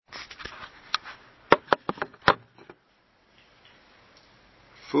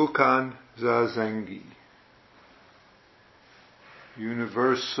Fukanzazengi,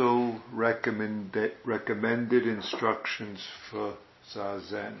 universal recommended instructions for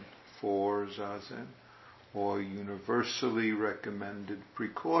Zazen, or universally recommended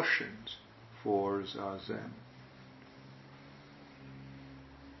precautions for Zazen.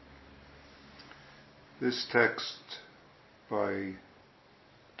 This text by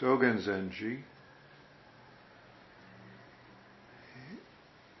Dogen Zenji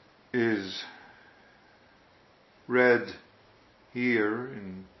is read here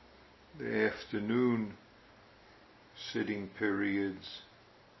in the afternoon sitting periods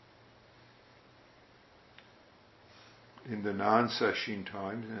in the non-Sesshin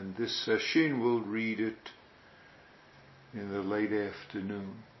times, and this Sesshin will read it in the late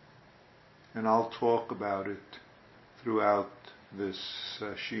afternoon. And I'll talk about it throughout this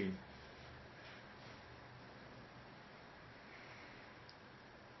Sesshin.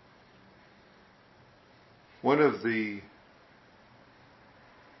 One of the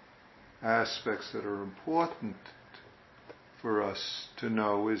aspects that are important for us to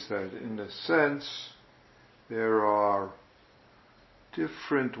know is that, in a sense, there are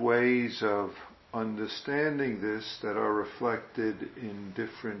different ways of understanding this that are reflected in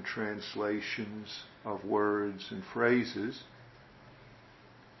different translations of words and phrases,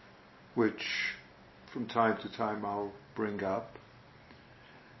 which from time to time I'll bring up.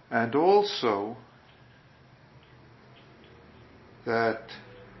 And also that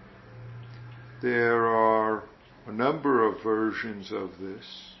there are a number of versions of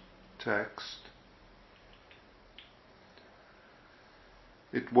this text.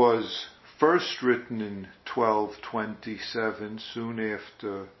 It was first written in 1227, soon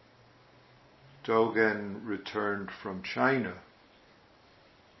after Dogen returned from China.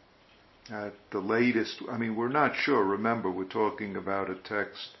 At the latest, we're not sure. Remember, we're talking about a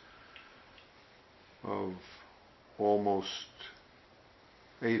text of almost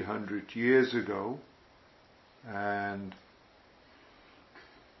 800 years ago, and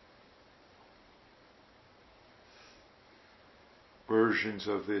versions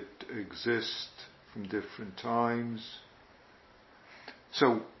of it exist from different times.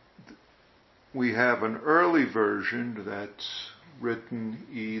 So we have an early version that's written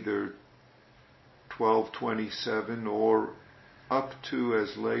either 1227 or up to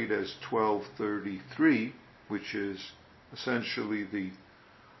as late as 1233, which is essentially the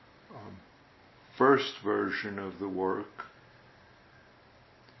first version of the work.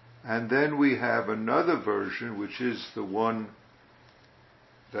 And then we have another version, which is the one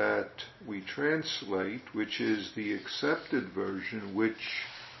that we translate, which is the accepted version, which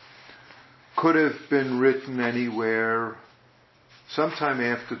could have been written anywhere sometime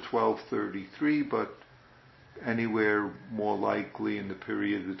after 1233, but anywhere more likely in the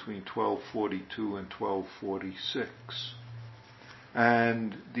period between 1242 and 1246.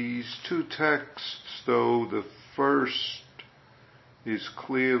 And these two texts, though the first is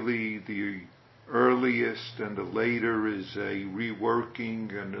clearly the earliest and the later is a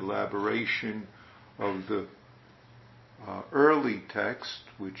reworking and elaboration of the early text,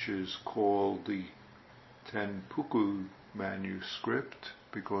 which is called the Tenpuku manuscript,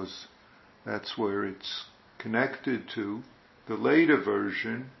 because that's where it's connected to. The later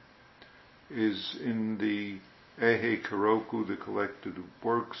version is in the Ehe Karoku, the collected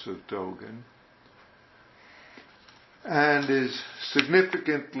works of Dogen, and is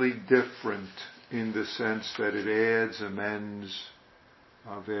significantly different in the sense that it adds, amends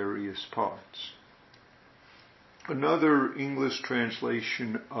various parts. Another English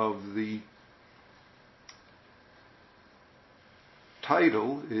translation of the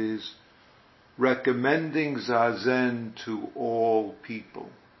title is Recommending Zazen to All People.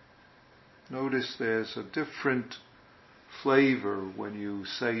 Notice there's a different flavor when you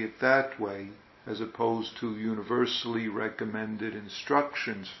say it that way, as opposed to universally recommended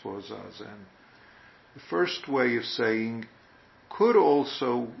instructions for Zazen. The first way of saying could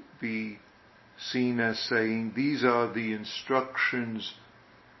also be seen as saying, these are the instructions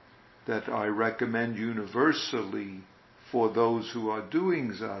that I recommend universally for those who are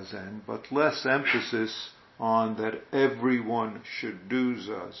doing Zazen, but less emphasis on that everyone should do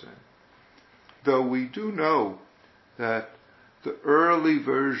Zazen. Though we do know that the early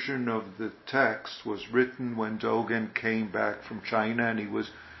version of the text was written when Dogen came back from China, and he was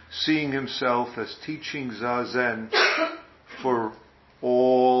seeing himself as teaching Zazen for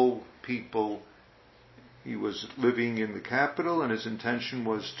all people. He was living in the capital, and his intention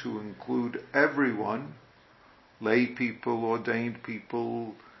was to include everyone, lay people, ordained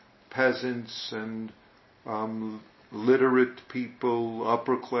people, peasants, and literate people,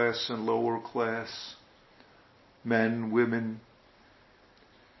 upper class and lower class, men, women.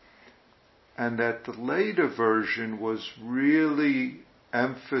 And that the later version was really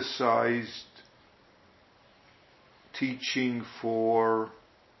emphasized teaching for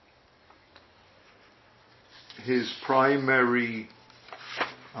his primary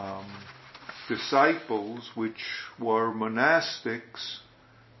disciples, which were monastics,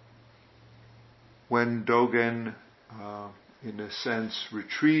 when Dogen, in a sense,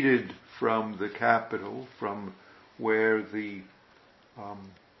 retreated from the capital, from where the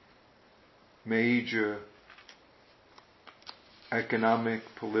major economic,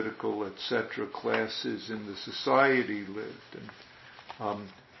 political, etc. classes in the society lived, and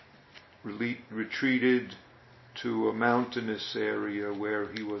retreated to a mountainous area where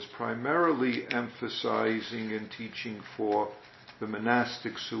he was primarily emphasizing and teaching for the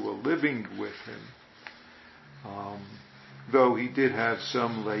monastics who were living with him. Though he did have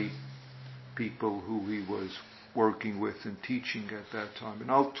some lay people who he was working with and teaching at that time. And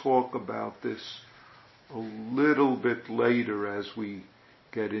I'll talk about this a little bit later as we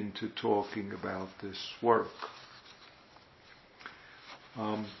get into talking about this work.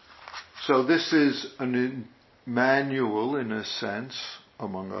 So this is a manual, in a sense,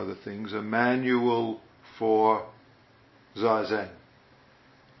 among other things, a manual for Zazen.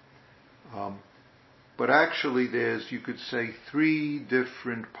 But actually there's, you could say, 3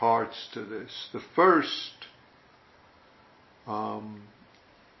 different parts to this. The first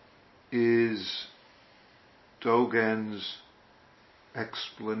is Dogen's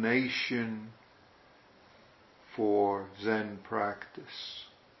explanation for Zen practice,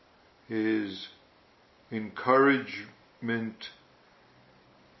 his encouragement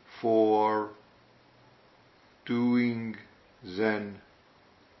for doing Zen,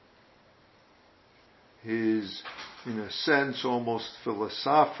 his, in a sense, almost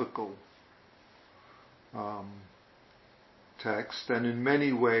philosophical text, and in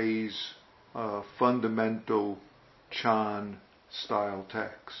many ways fundamental Chan style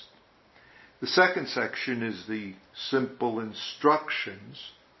text. The second section is the simple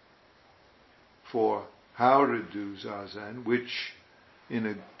instructions for how to do Zazen, which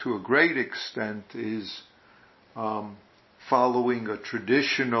to a great extent is following a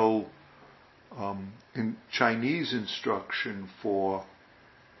traditional in Chinese instruction for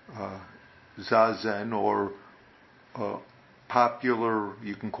Zazen, or popular,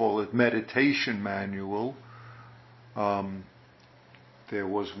 you can call it, meditation manual. There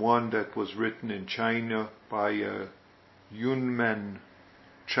was one that was written in China by a Yunmen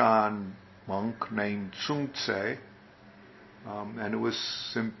Chan monk named Sun Tse, and it was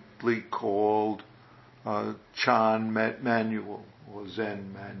simply called Chan Manual, or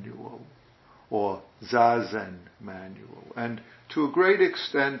Zen Manual, or Zazen Manual. And to a great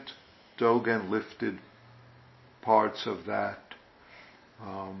extent, Dogen lifted parts of that,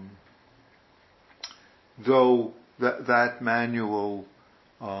 though that manual,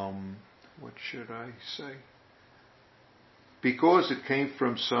 what should I say? Because it came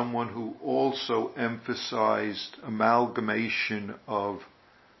from someone who also emphasized amalgamation of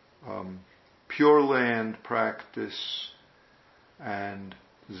Pure Land practice and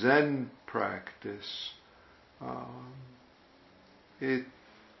Zen practice,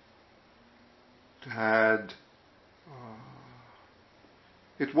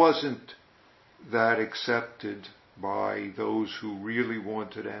 it wasn't that accepted by those who really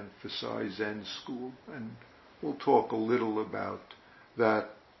wanted to emphasize Zen school, and we'll talk a little about that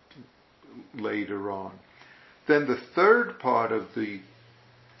later on. Then the third part of the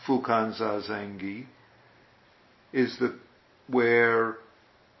Fukanzazengi is where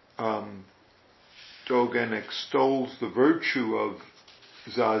Dogen extols the virtue of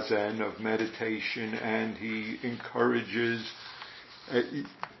Zazen, of meditation, and he encourages,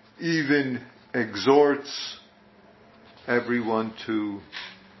 even exhorts everyone to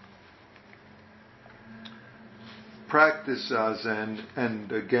practice Zazen,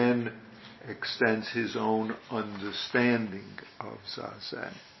 and again extends his own understanding of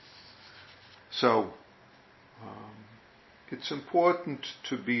Zazen. So, it's important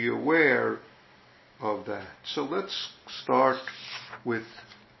to be aware of that. So let's start with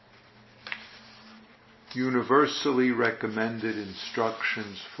universally recommended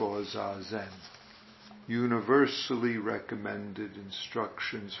instructions for Zazen. Universally recommended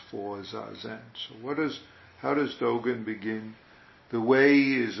instructions for Zazen. So how does Dogen begin? The way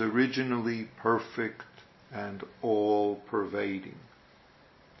is originally perfect and all-pervading.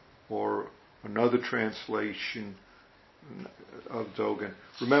 Or another translation of Dogen.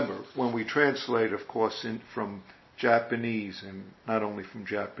 Remember, when we translate, of course, from Japanese, and not only from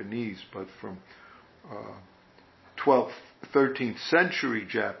Japanese, but from 12th, 13th century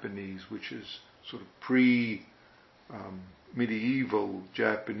Japanese, which is sort of pre-medieval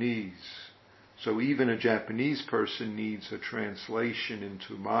Japanese. So even a Japanese person needs a translation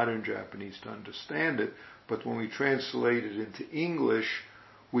into modern Japanese to understand it, but when we translate it into English,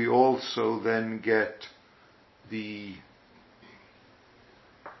 we also then get the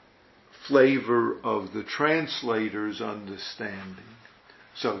flavor of the translator's understanding.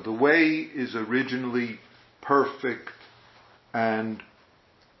 So the way is originally perfect and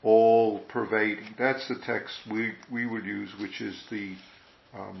all-pervading. That's the text we would use, which is the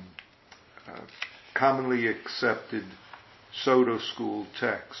commonly accepted Soto school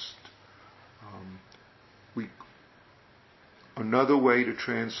text. Another way to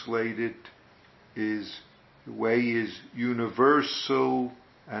translate it is, the way is universal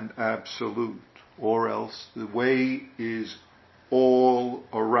and absolute, or else the way is all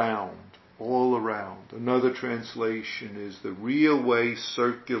around. Another translation is, the real way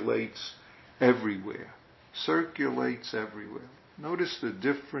circulates everywhere. Notice the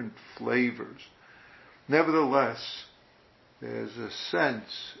different flavors. Nevertheless, there's a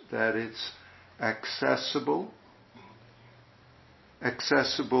sense that it's accessible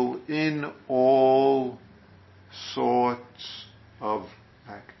in all sorts of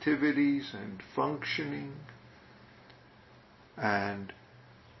activities and functioning, and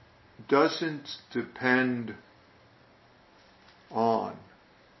doesn't depend on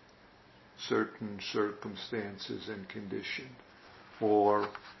certain circumstances and conditions. Or,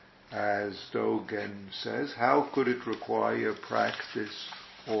 as Dogen says, how could it require practice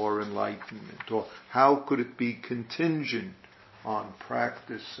or enlightenment? Or how could it be contingent on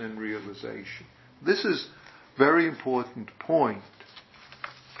practice and realization? This is a very important point,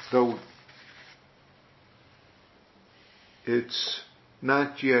 though it's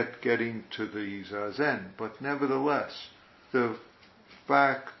not yet getting to the Zazen, but nevertheless, the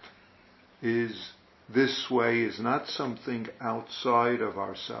fact is, this way is not something outside of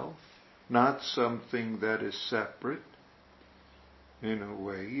ourself, not something that is separate. In a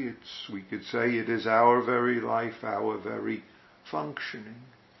way, we could say it is our very life, our very functioning.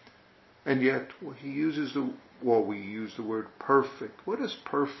 And yet, we use the word perfect. What does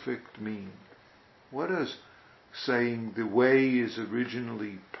perfect mean? What does saying the way is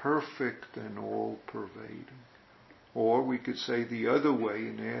originally perfect and all-pervading? Or we could say the other way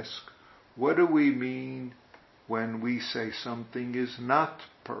and ask, what do we mean when we say something is not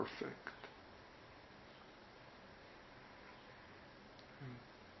perfect?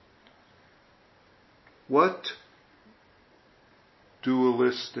 What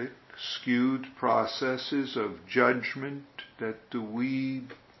dualistic, skewed processes of judgment that do we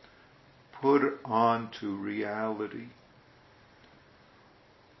put onto reality?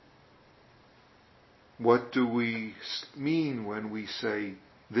 What do we mean when we say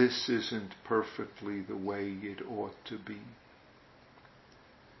this isn't perfectly the way it ought to be?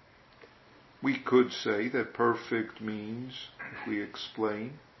 We could say that perfect means, if we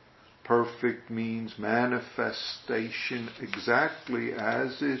explain, perfect means manifestation exactly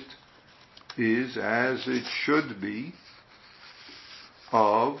as it is, as it should be,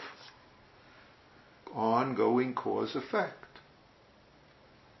 of ongoing cause-effect,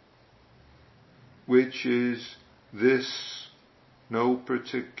 which is this no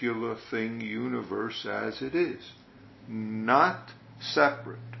particular thing universe as it is, not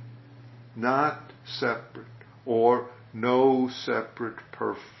separate, or no separate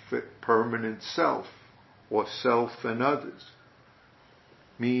permanent self, or self and others,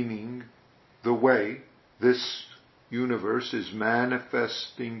 meaning the way this universe is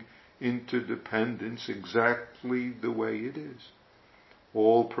manifesting interdependence exactly the way it is.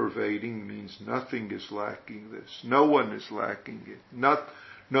 All-pervading means nothing is lacking this. No one is lacking it.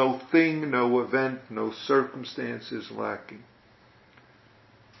 No thing, no event, no circumstance is lacking.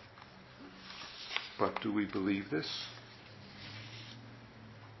 But do we believe this?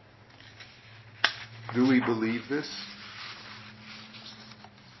 Do we believe this?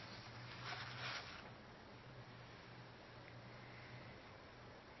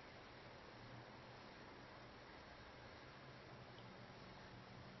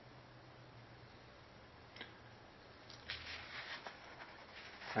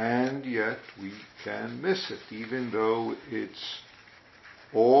 And yet we can miss it, even though it's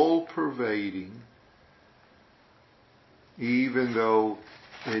all-pervading, even though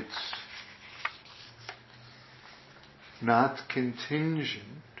it's not contingent,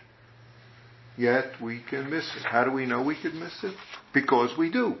 yet we can miss it. How do we know we can miss it? Because we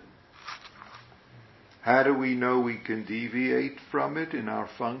do. How do we know we can deviate from it in our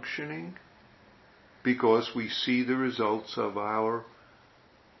functioning? Because we see the results of our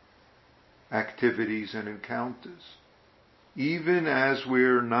activities and encounters. Even as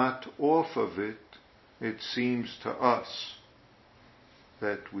we're not off of it, it seems to us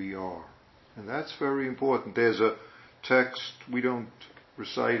that we are. And that's very important. There's a text, we don't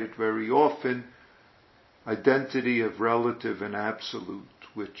recite it very often, Identity of Relative and Absolute,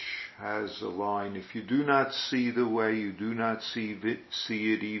 which has a line, if you do not see the way, you do not see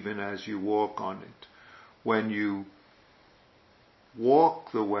it even as you walk on it. When you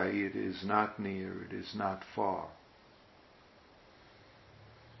walk the way, it is not near, it is not far.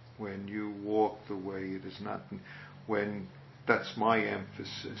 When you walk the way, it is not, that's my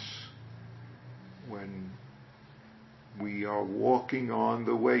emphasis. When we are walking on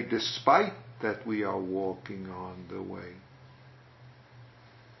the way, despite that we are walking on the way,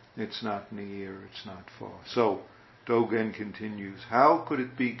 it's not near, it's not far. So, Dogen continues, how could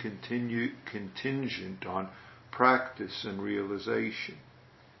it be contingent on practice and realization?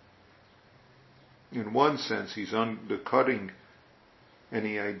 In one sense, he's undercutting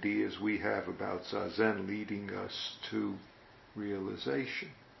any ideas we have about Zazen leading us to realization.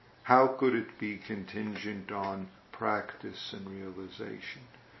 How could it be contingent on practice and realization?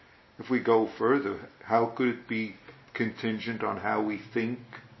 If we go further, how could it be contingent on how we think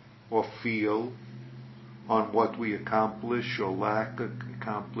or feel, on what we accomplish or lack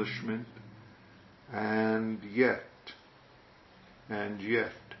accomplishment? And yet,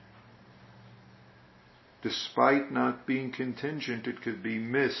 despite not being contingent, it could be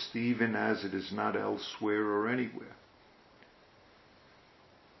missed even as it is not elsewhere or anywhere.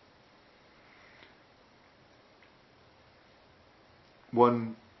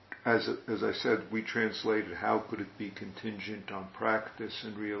 One, as I said, we translated, how could it be contingent on practice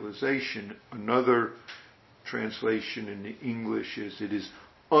and realization? Another translation in the English is, it is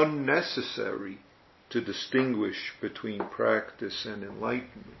unnecessary to distinguish between practice and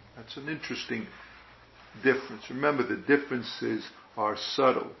enlightenment. That's an interesting difference. Remember, the differences are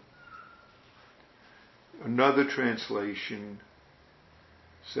subtle. Another translation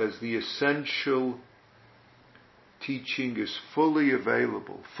says the essential teaching is fully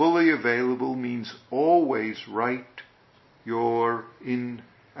available. Fully available means always right your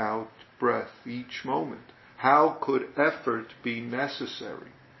in-out breath each moment. How could effort be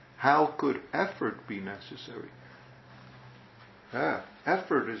necessary? How could effort be necessary?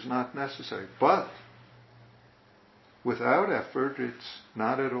 Effort is not necessary, but without effort it's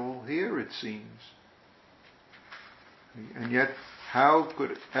not at all here, it seems. And yet, how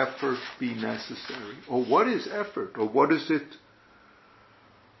could effort be necessary? Or what is effort? Or what is it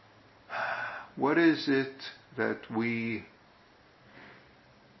that we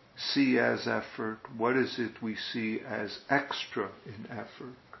see as effort? What is it we see as extra in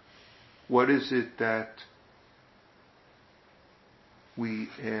effort? What is it that we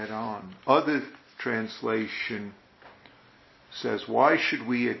add on? Other translation says, why should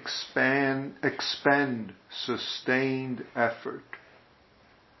we expend sustained effort?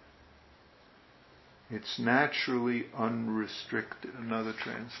 It's naturally unrestricted. Another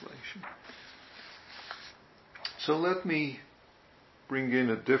translation. So let me bring in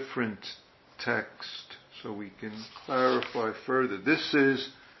a different text so we can clarify further. This is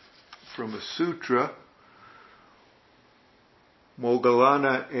from a sutra.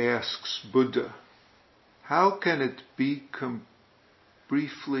 Moggallana asks Buddha, how can it be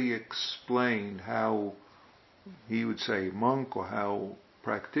briefly explained how, he would say, monk, or how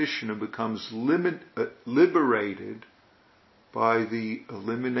practitioner becomes liberated by the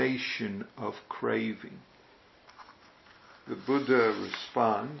elimination of craving? The Buddha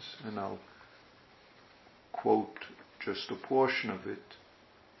responds, and I'll quote just a portion of it.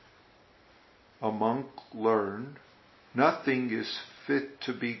 A monk learned, nothing is fit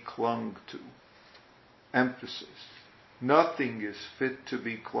to be clung to. Emphasis. Nothing is fit to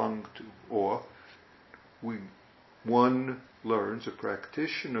be clung to. Or, one learns, a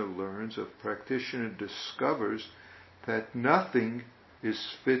practitioner discovers that nothing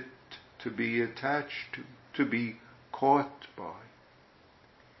is fit to be attached to be caught by.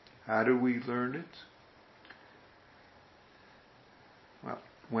 How do we learn it? Well,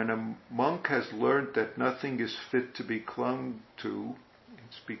 when a monk has learned that nothing is fit to be clung to,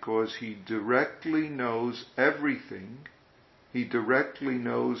 it's because he directly knows everything. He directly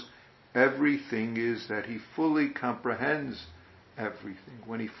knows everything is that he fully comprehends everything.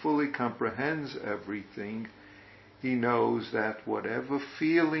 When he fully comprehends everything, he knows that whatever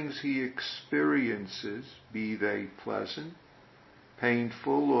feelings he experiences, be they pleasant,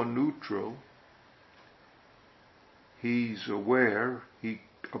 painful, or neutral, he's aware, he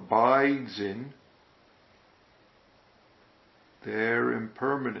abides in their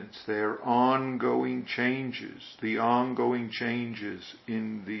impermanence, their ongoing changes, the ongoing changes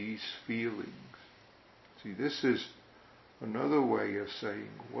in these feelings. See, this is another way of saying,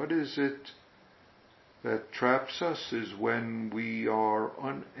 what is it that traps us is when we are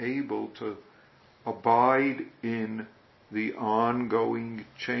unable to abide in the ongoing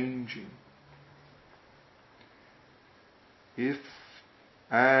changing. If,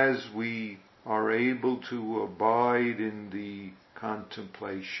 as we are able to abide in the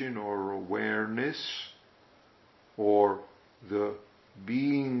contemplation or awareness or the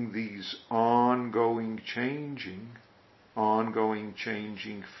being these ongoing changing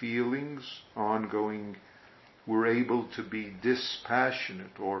feelings, we're able to be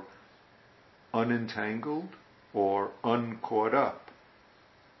dispassionate or unentangled or uncaught up.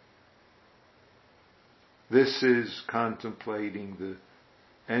 This is contemplating the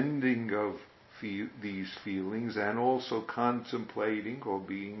ending of these feelings and also contemplating or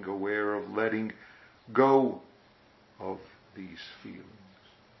being aware of letting go of these feelings.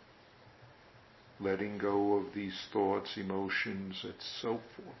 Letting go of these thoughts, emotions, and so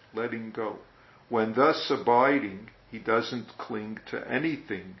forth. Letting go. When thus abiding, he doesn't cling to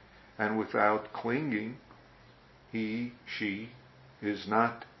anything, and without clinging, he, she, is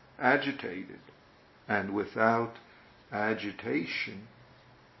not agitated. And without agitation,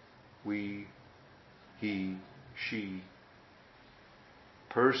 he, she,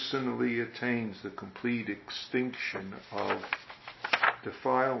 personally attains the complete extinction of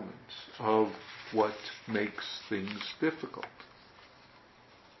defilements, of what makes things difficult.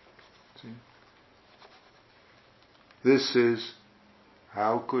 See? This is,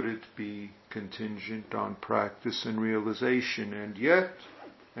 how could it be contingent on practice and realization? And yet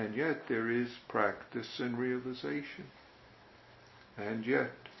there is practice and realization. And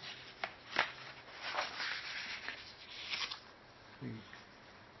yet.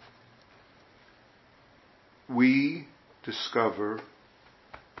 We discover,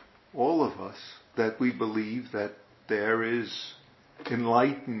 all of us, that we believe that there is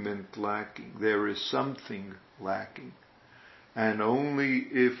enlightenment lacking, there is something lacking. And only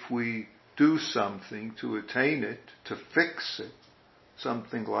if we do something to attain it, to fix it,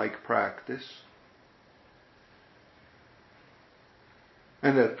 something like practice,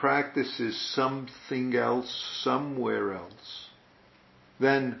 and that practice is something else, somewhere else,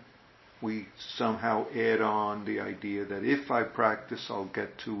 then we somehow add on the idea that if I practice, I'll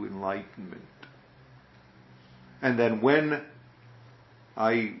get to enlightenment. And then when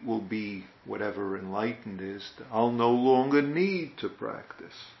I will be whatever enlightened is, I'll no longer need to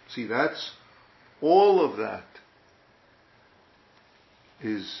practice. See, that's all of that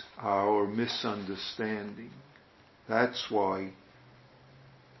is our misunderstanding. That's why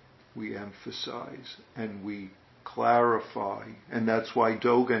we emphasize and we clarify, and that's why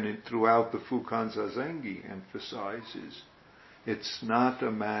Dogen throughout the Fukanzazengi emphasizes it's not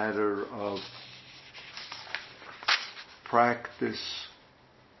a matter of practice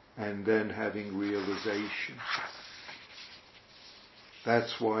and then having realization.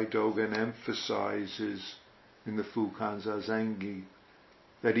 That's why Dogen emphasizes in the Fukanzazengi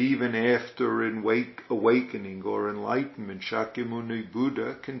that even after awakening or enlightenment, Shakyamuni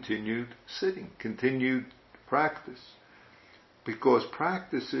Buddha continued sitting, continued practice. Because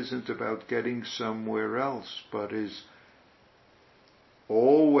practice isn't about getting somewhere else, but is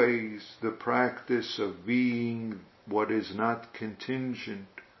always the practice of being what is not contingent,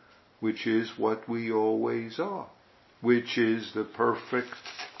 which is what we always are, which is the perfect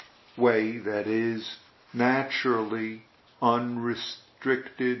way that is naturally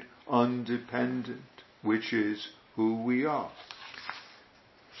unrestricted, undependent, which is who we are.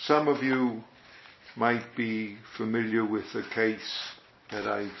 Some of you might be familiar with a case that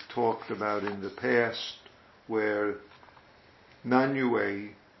I've talked about in the past where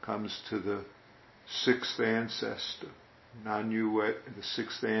Nanyue comes to the sixth ancestor. Nanyue, the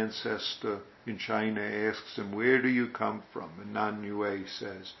sixth ancestor in China, asks him, "Where do you come from?" And Nanyue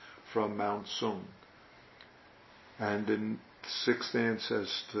says, "From Mount Sung." And the sixth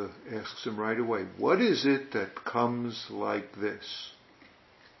ancestor asks him right away, "What is it that comes like this?"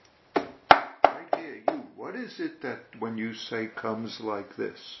 Right here, you. What is it that when you say comes like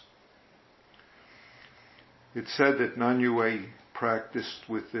this? It's said that Nanyue practiced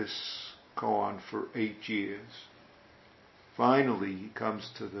with this koan for 8 years. Finally, he comes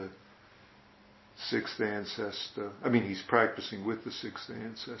to the sixth ancestor. He's practicing with the sixth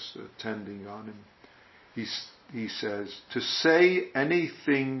ancestor, attending on him. He says, to say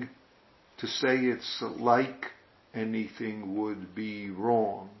anything, to say it's like anything would be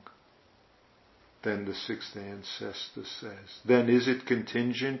wrong, then the sixth ancestor says. Then is it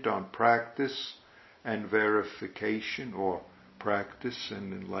contingent on practice and verification, or practice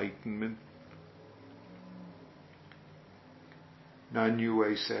and enlightenment?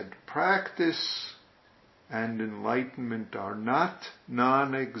 Nanyue said, practice and enlightenment are not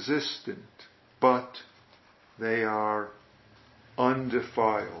non-existent, but they are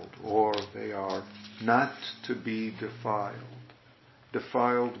undefiled, or they are not to be defiled.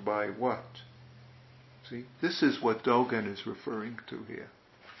 Defiled by what? See, this is what Dogen is referring to here.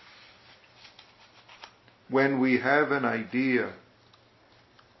 When we have an idea,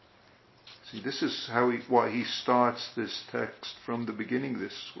 see, this is why he starts this text from the beginning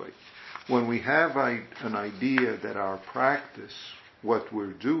this way. When we have an idea that our practice, what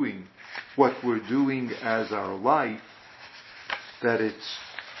we're doing as our life, that it's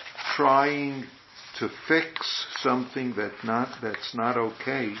trying to fix something that's not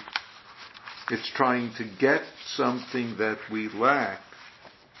okay, it's trying to get something that we lack,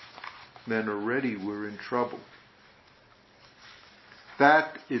 then already we're in trouble.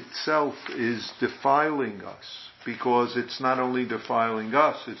 That itself is defiling us, because it's not only defiling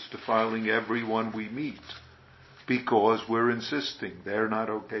us, it's defiling everyone we meet. Because we're insisting, they're not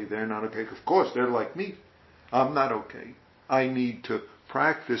okay, they're not okay. Of course, they're like me. I'm not okay. I need to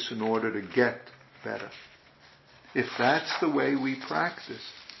practice in order to get better. If that's the way we practice,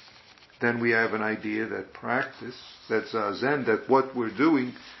 then we have an idea that practice, that's Zazen, that what we're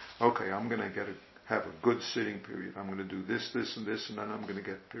doing, okay, I'm going to have a good sitting period. I'm going to do this, this, and this, and then I'm going to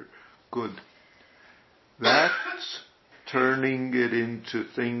get good. That's turning it into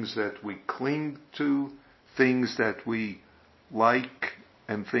things that we cling to, things that we like,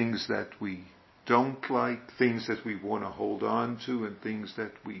 and things that we don't like, things that we want to hold on to, and things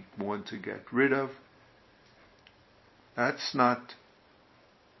that we want to get rid of. That's not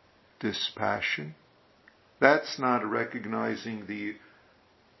dispassion. That's not recognizing the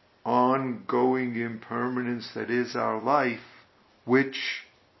ongoing impermanence that is our life, which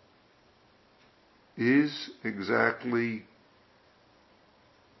is exactly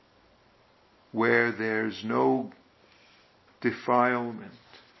where there's no defilement,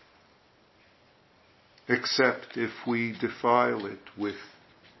 except if we defile it with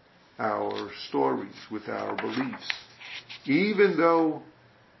our stories, with our beliefs. Even though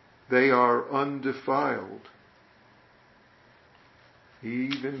they are undefiled,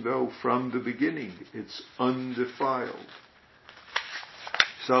 even though from the beginning it's undefiled.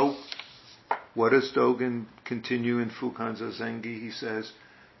 So, what does Dogen continue in Fukanzazengi? He says,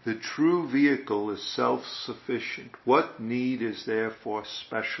 the true vehicle is self-sufficient. What need is there for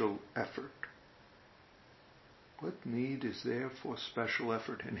special effort? What need is there for special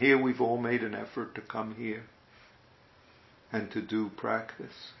effort? And here we've all made an effort to come here and to do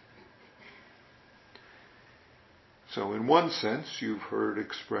practice. So in one sense, you've heard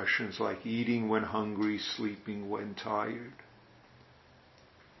expressions like eating when hungry, sleeping when tired.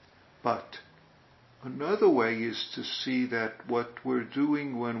 But another way is to see that what we're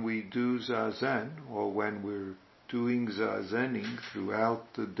doing when we do Zazen, or when we're doing Zazening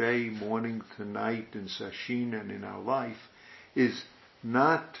throughout the day, morning to night, in Sesshin and in our life, is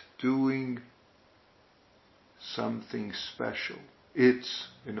not doing something special. It's,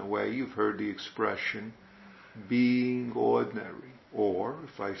 in a way, you've heard the expression, being ordinary. Or,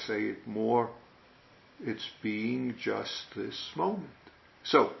 if I say it more, it's being just this moment.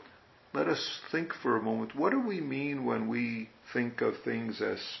 So, let us think for a moment, what do we mean when we think of things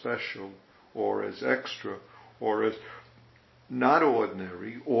as special, or as extra, or as not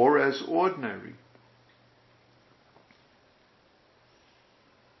ordinary, or as ordinary?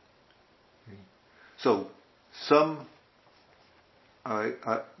 So,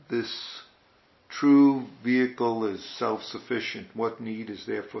 this true vehicle is self-sufficient. What need is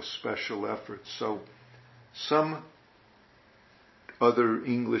there for special effort? So, some other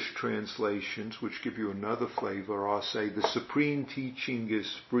English translations, which give you another flavor, are say, the supreme teaching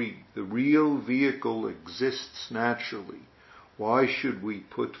is free. The real vehicle exists naturally. Why should we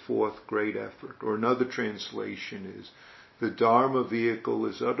put forth great effort? Or another translation is, the Dharma vehicle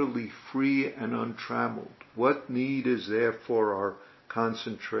is utterly free and untrammeled. What need is there for our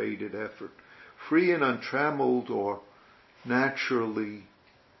concentrated effort? Free and untrammeled, or naturally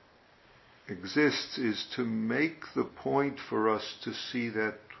exists, is to make the point for us to see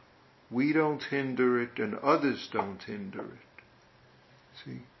that we don't hinder it and others don't hinder it.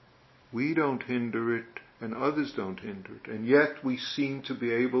 See? We don't hinder it and others don't hinder it. And yet we seem to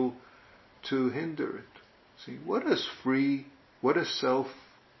be able to hinder it. See, what does free, what does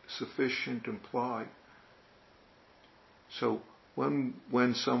self-sufficient imply? So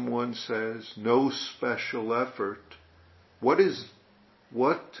when someone says no special effort, what is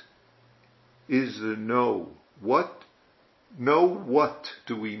the no? What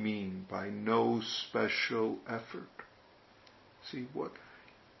do we mean by no special effort? See, what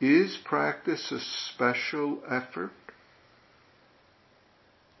is practice a special effort?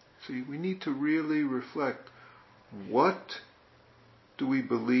 See, we need to really reflect. What do we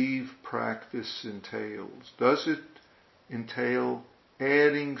believe practice entails? Does it entail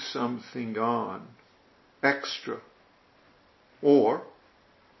adding something on, extra? Or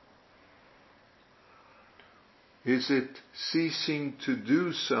is it ceasing to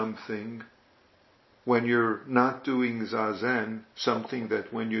do something when you're not doing zazen, something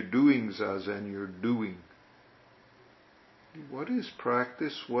that when you're doing zazen, you're doing? What is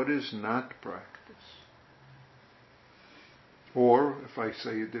practice? What is not practice? Or, if I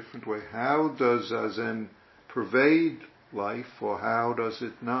say a different way, how does zazen pervade life, or how does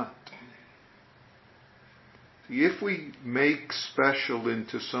it not? See, if we make special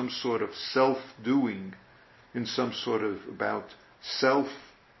into some sort of self-doing, in some sort of about self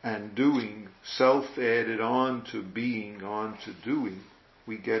and doing, self added on to being, on to doing,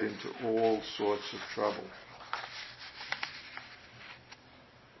 we get into all sorts of trouble.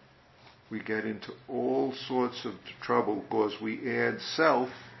 We get into all sorts of trouble because we add self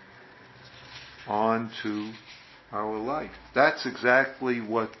onto our life. That's exactly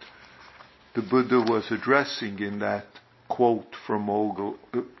what the Buddha was addressing in that quote from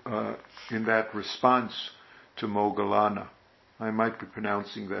in that response to Moggallana. I might be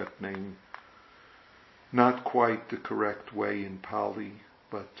pronouncing that name not quite the correct way in Pali,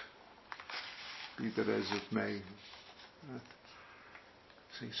 but be that as it may.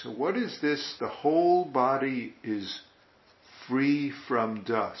 See, so what is this? The whole body is free from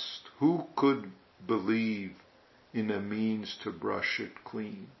dust. Who could believe in a means to brush it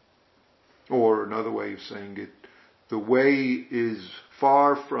clean? Or another way of saying it, the way is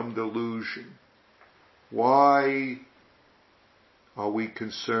far from delusion. Why are we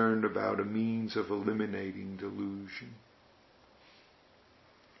concerned about a means of eliminating delusion?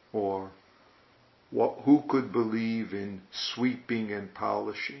 Or who could believe in sweeping and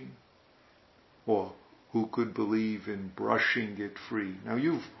polishing? Or who could believe in brushing it free? Now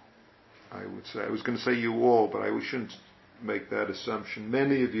I was going to say you all, but I shouldn't make that assumption.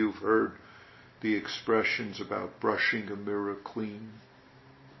 Many of you have heard the expressions about brushing a mirror clean.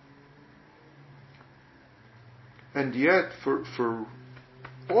 And yet, for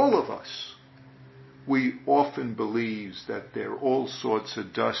all of us, we often believe that there are all sorts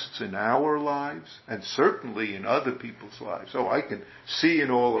of dusts in our lives, and certainly in other people's lives. Oh, I can see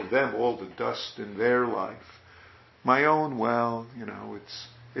in all of them all the dust in their life. My own, well,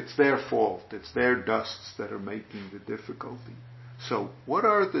 it's their fault. It's their dusts that are making the difficulty. So, what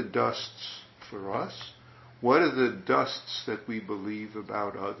are the dusts for us? What are the dusts that we believe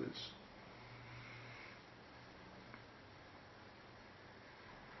about others?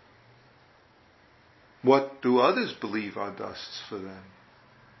 What do others believe are dusts for them?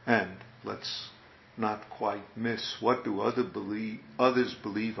 And let's not quite miss, what do others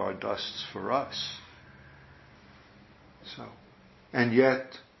believe are dusts for us? So, and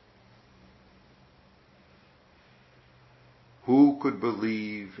yet, who could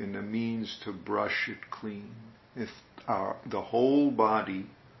believe in a means to brush it clean if the whole body,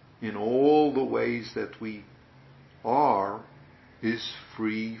 in all the ways that we are, is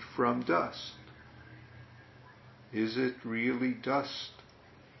free from dust? Is it really dust?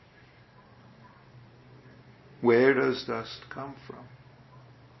 Where does dust come from?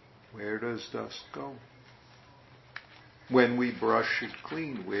 Where does dust go? When we brush it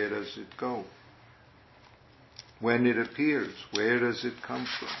clean, where does it go? When it appears, where does it come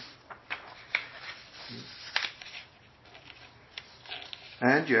from?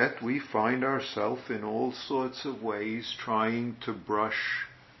 And yet we find ourselves in all sorts of ways trying to brush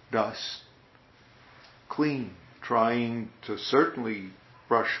dust clean, trying to certainly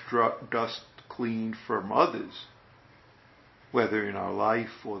brush dust clean from others, whether in our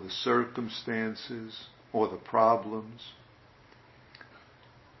life or the circumstances or the problems.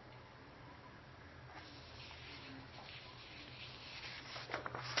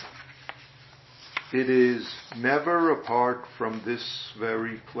 It is never apart from this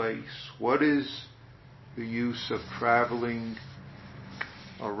very place. What is the use of traveling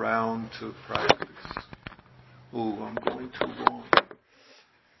around to practice? Oh, I'm going too long.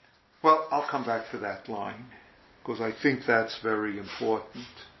 Well, I'll come back to that line, because I think that's very important.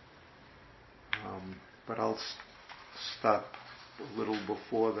 But I'll stop a little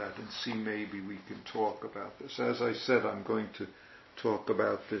before that and see maybe we can talk about this. As I said, I'm going to talk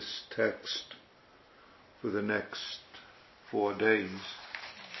about this text for the next 4 days.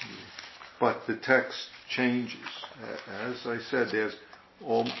 But the text changes. As I said, there's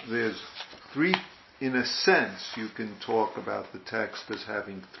three, in a sense, you can talk about the text as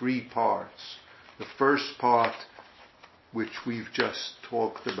having 3 parts. The first part, which we've just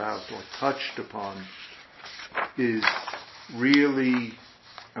talked about or touched upon, is really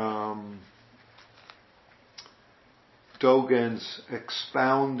Dogen's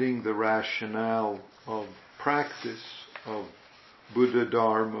expounding the rationale of practice of Buddha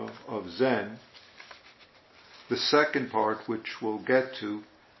Dharma, of Zen. The second part, which we'll get to,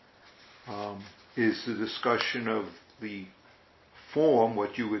 is the discussion of the form,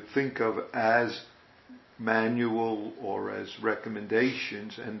 what you would think of as manual or as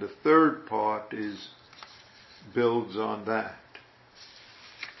recommendations, and the third part builds on that.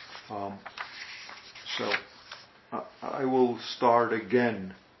 So I will start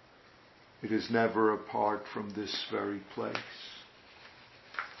again. It is never apart from this very place.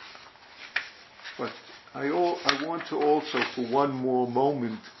 But I want to also, for one more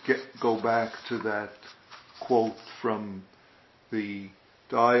moment, go back to that quote from the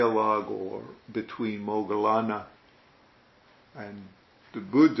dialogue or between Moggallana and the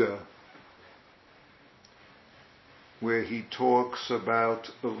Buddha, where he talks about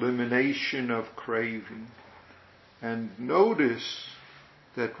elimination of craving. And notice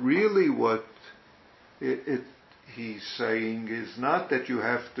that really what he's saying is not that you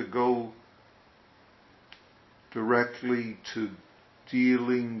have to go directly to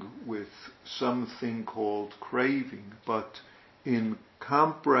dealing with something called craving, but in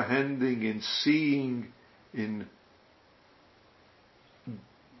comprehending, in seeing, in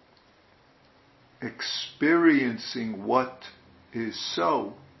experiencing what is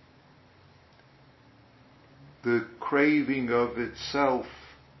so, the craving of itself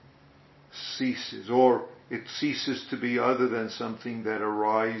ceases, or it ceases to be other than something that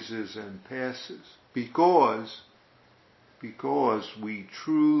arises and passes, because we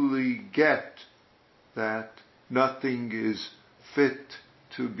truly get that nothing is fit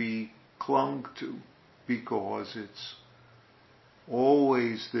to be clung to, because it's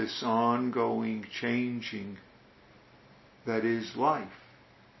always this ongoing changing that is life,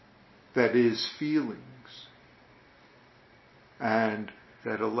 that is feelings, and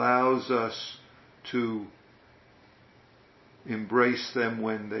that allows us to embrace them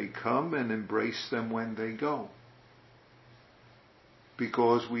when they come and embrace them when they go.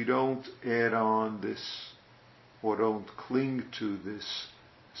 Because we don't add on this, or don't cling to this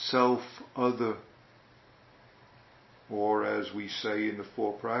self-other, or as we say in the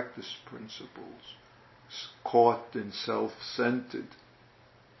 4 practice principles, caught in self-centered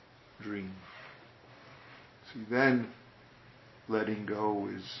dream. See, then letting go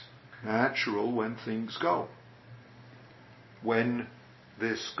is natural when things go. When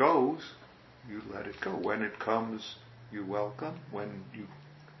this goes, you let it go. When it comes, you welcome. When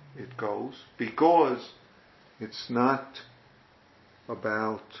it goes, because it's not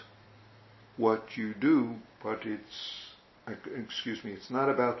about what you do, but it's not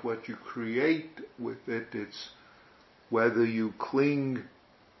about what you create with it, it's whether you cling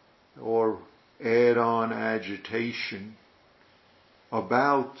or add on agitation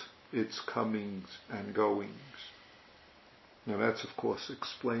about its comings and goings. Now that's of course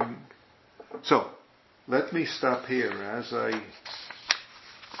explaining. So, let me stop here. As I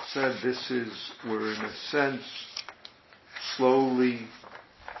said, we're in a sense slowly,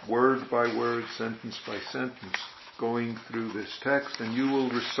 word by word, sentence by sentence, going through this text, and you will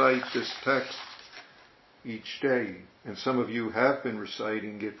recite this text each day. And some of you have been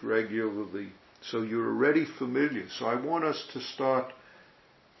reciting it regularly, so you're already familiar. So I want us to start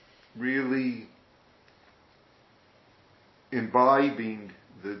really imbibing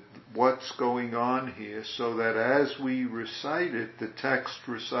what's going on here, so that as we recite it, the text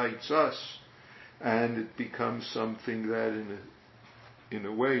recites us, and it becomes something that in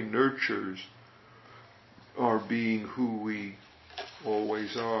a way nurtures our being who we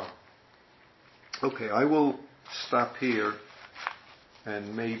always are. Okay, I will stop here,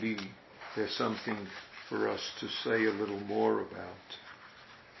 and maybe there's something for us to say a little more about.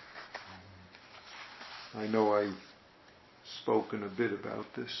 I know I've spoken a bit about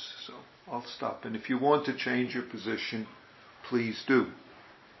this, so I'll stop. And if you want to change your position, please do.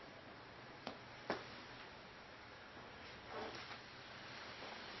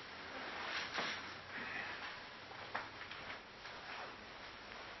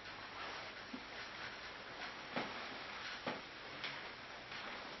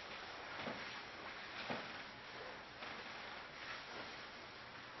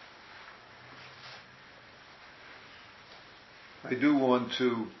 I do want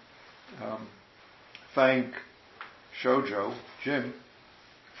to thank Shoujo, Jim,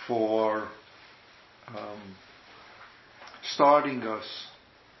 for starting us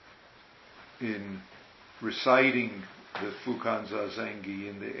in reciting the Fukanzazengi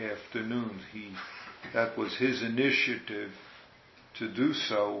in the afternoons. That was his initiative to do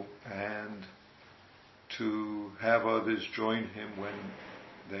so, and to have others join him when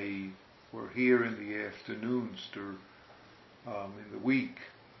they were here in the afternoons in the week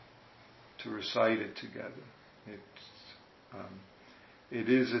to recite it together. It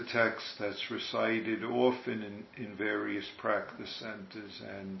is a text that's recited often in various practice centers,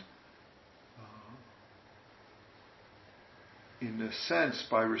 and in a sense,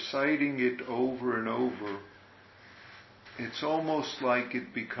 by reciting it over and over, it's almost like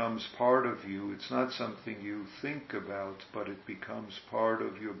it becomes part of you. It's not something you think about, but it becomes part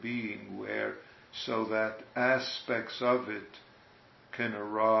of your being, so that aspects of it can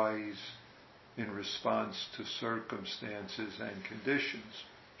arise in response to circumstances and conditions,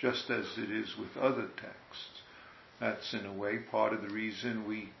 just as it is with other texts. That's in a way part of the reason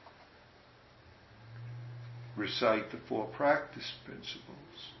we recite the 4 practice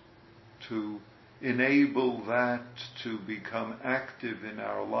principles, to enable that to become active in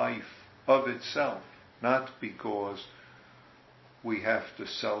our life of itself, not because we have to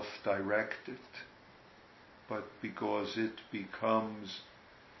self-direct it, but because it becomes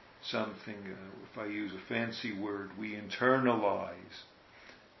something, if I use a fancy word, we internalize,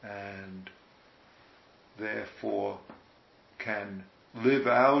 and therefore can live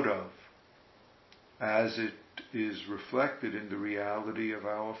out of as it is reflected in the reality of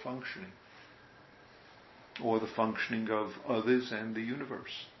our functioning, or the functioning of others and the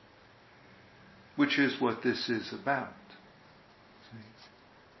universe, which is what this is about.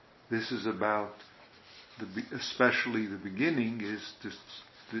 This is about, especially the beginning, is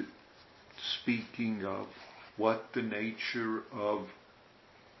the speaking of what the nature of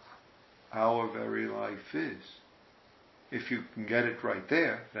our very life is. If you can get it right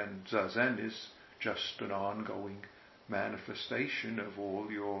there, then Zazen is just an ongoing manifestation of all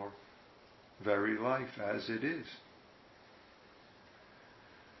your very life as it is.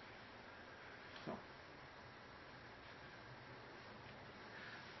 So.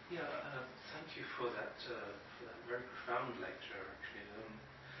 Yeah, thank you for that very profound lecture. Actually,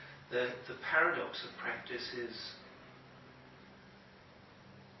 the paradox of practice is,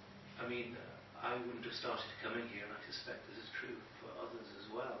 I wouldn't have started coming here, and I suspect this is true for others as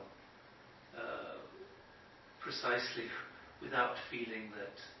well, precisely without feeling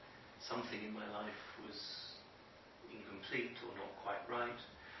that something in my life was incomplete or not quite right.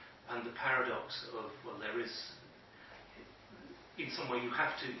 And the paradox of, there is, in some way you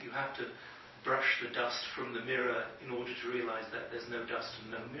have to brush the dust from the mirror in order to realize that there's no dust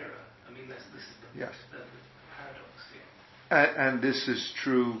and no mirror. This is the paradox here. And this is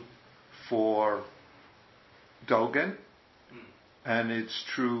true for Dogen, and it's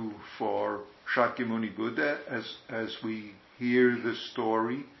true for Shakyamuni Buddha as we hear the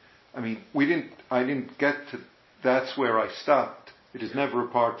story. I didn't get to, that's where I stopped. It is never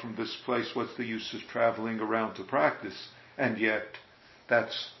apart from this place. What's the use of traveling around to practice? And yet,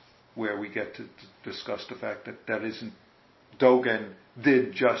 that's where we get to discuss the fact that isn't, Dogen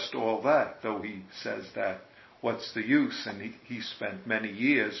did just all that, though he says that, what's the use? And he spent many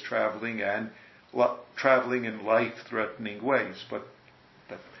years traveling in life-threatening ways. But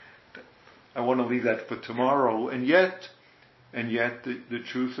I want to leave that for tomorrow. And yet the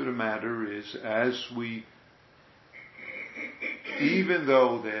truth of the matter is, even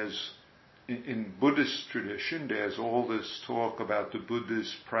though there's, in Buddhist tradition, there's all this talk about the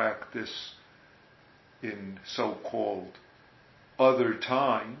Buddha's practice in so-called other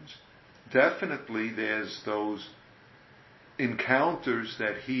times, definitely there's those encounters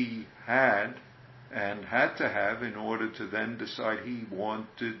that he had and had to have in order to then decide he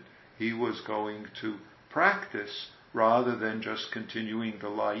was going to practice, rather than just continuing the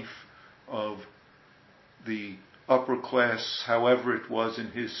life of the upper class, however it was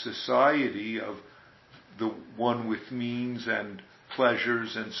in his society, of the one with means and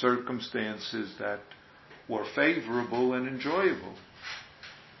pleasures and circumstances that were favorable and enjoyable.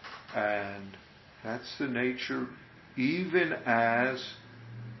 And that's the nature, even as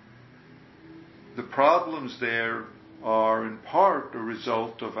the problems there are in part a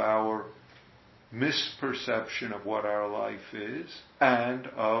result of our misperception of what our life is, and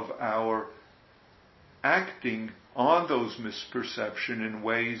of our acting on those misperception in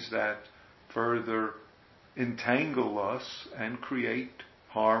ways that further entangle us and create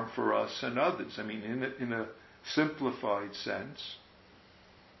harm for us and others. In a simplified sense,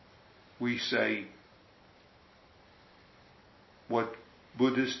 we say what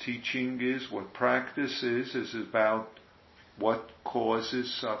Buddha's teaching is, what practice is about what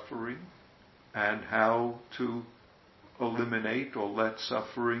causes suffering and how to eliminate or let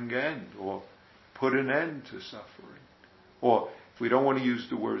suffering end or put an end to suffering. Or if we don't want to use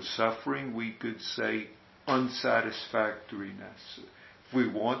the word suffering, we could say unsatisfactoriness. If we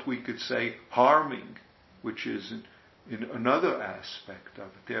want, we could say harming, which is in another aspect of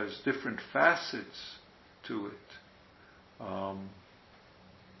it. There's different facets to it.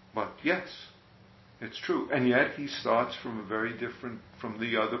 But yes, it's true. And yet he starts from a very different, from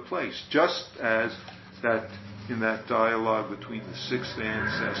the other place. Just as that in that dialogue between the sixth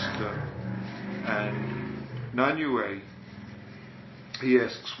ancestor and Nanyue, he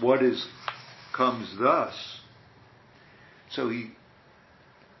asks, what comes thus? So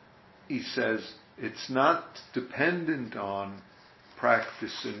he says, it's not dependent on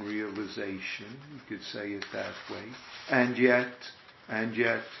practice and realization, you could say it that way, and yet,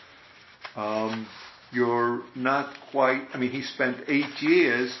 you're not quite, he spent 8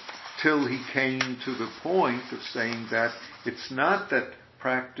 years till he came to the point of saying that it's not that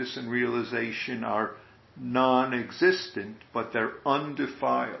practice and realization are non-existent, but they're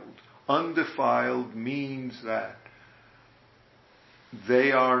undefiled. Undefiled means that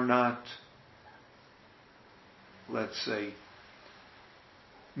they are not, let's say,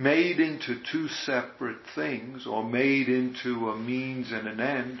 made into two separate things, or made into a means and an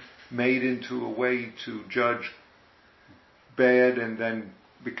end, made into a way to judge bad and then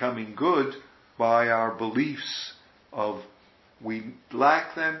becoming good by our beliefs of we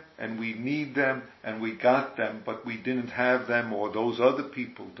lack them and we need them and we got them, but we didn't have them, or those other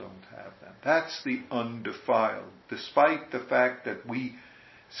people don't have them. That's the undefiled. Despite the fact that we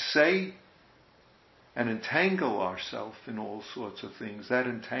say and entangle ourselves in all sorts of things, that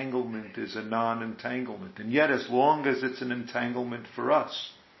entanglement is a non-entanglement. And yet, as long as it's an entanglement for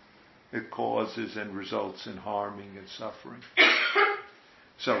us, it causes and results in harming and suffering.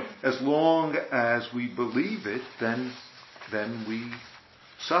 So, as long as we believe it, then we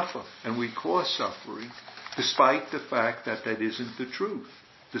suffer and we cause suffering, despite the fact that that isn't the truth,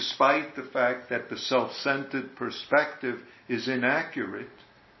 despite the fact that the self-centered perspective is inaccurate.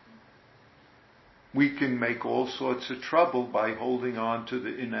 We can make all sorts of trouble by holding on to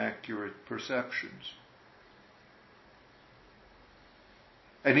the inaccurate perceptions.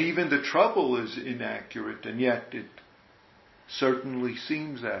 And even the trouble is inaccurate, and yet it certainly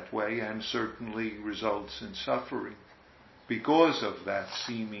seems that way and certainly results in suffering because of that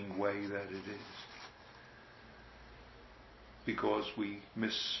seeming way that it is. Because we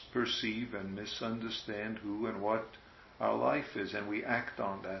misperceive and misunderstand who and what our life is, and we act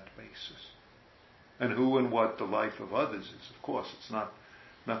on that basis. And who and what the life of others is. Of course, it's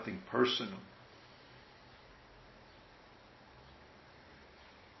nothing personal.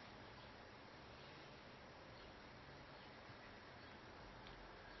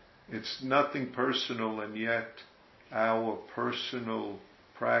 It's nothing personal, and yet our personal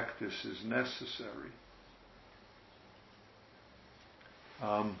practice is necessary.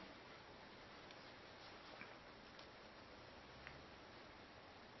 I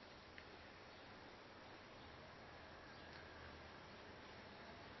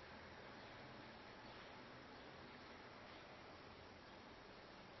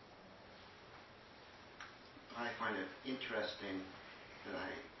find it interesting that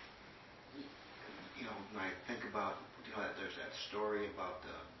when I think about, that there's that story about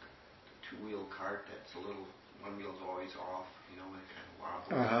the two-wheel cart that's one wheel's always off, and it kind of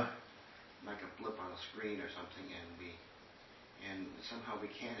wobbles, like a blip on a screen or something, and somehow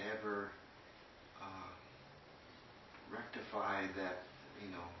we can't ever rectify that,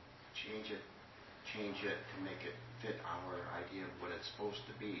 change it to make it fit our idea of what it's supposed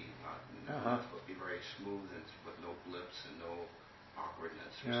to be. It's supposed to be very smooth and with no blips and no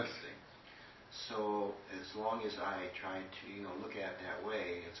awkwardness or something. So as long as I try to, look at it that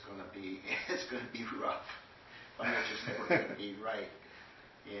way, it's going to be rough. I'm just never going to be right.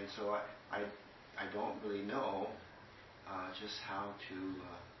 And so I don't really know just how to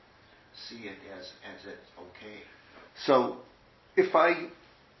see it as it's okay. So if I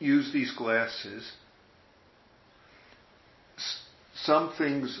use these glasses, some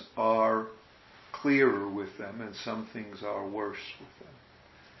things are clearer with them and some things are worse with them.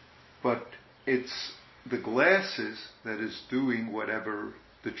 But it's the glasses that is doing whatever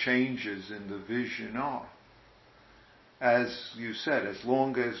the changes in the vision are. As you said, as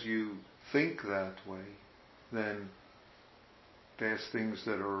long as you think that way, then there's things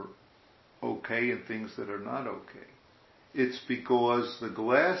that are okay and things that are not okay. It's because the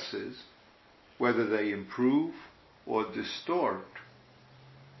glasses, whether they improve or distort,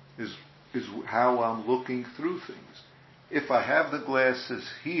 is how I'm looking through things. If I have the glasses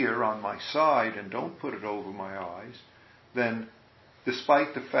here on my side and don't put it over my eyes, then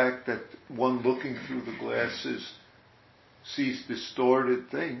despite the fact that one looking through the glasses sees distorted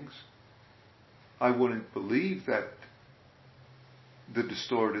things, I wouldn't believe that the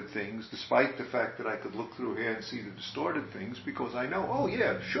distorted things, despite the fact that I could look through here and see the distorted things, because I know, oh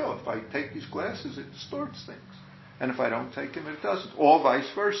yeah, sure, if I take these glasses, it distorts things. And if I don't take them, it doesn't. Or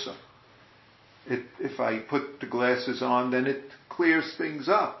vice versa. If I put the glasses on, then it clears things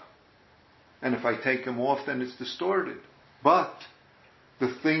up. And if I take them off, then it's distorted. But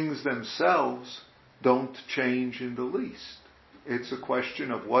the things themselves don't change in the least. It's a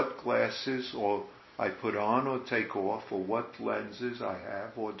question of what glasses or I put on or take off, or what lenses I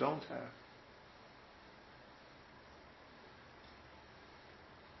have or don't have.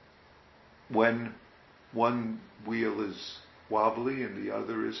 When one wheel is wobbly and the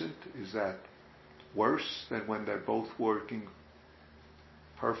other isn't, is that worse than when they're both working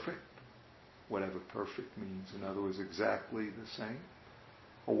perfect? Whatever perfect means. In other words, exactly the same.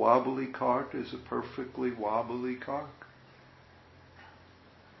 A wobbly cart is a perfectly wobbly cart.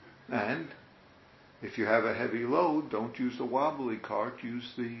 And if you have a heavy load, don't use the wobbly cart,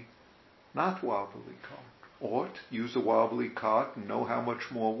 use the not wobbly cart. Or use the wobbly cart and know how much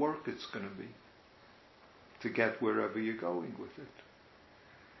more work it's going to be to get wherever you're going with it.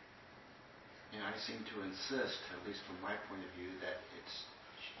 And I seem to insist, at least from my point of view, that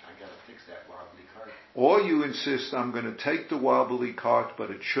I got to fix that wobbly cart. Or you insist, I'm going to take the wobbly cart,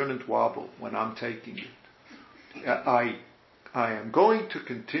 but it shouldn't wobble when I'm taking it. I am going to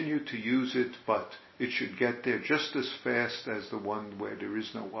continue to use it, but it should get there just as fast as the one where there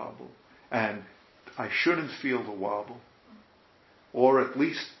is no wobble. And I shouldn't feel the wobble. Or at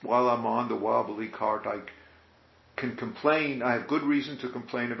least while I'm on the wobbly cart, I can complain. I have good reason to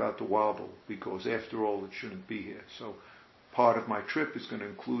complain about the wobble, because after all, it shouldn't be here. So part of my trip is going to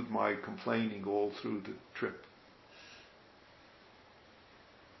include my complaining all through the trip.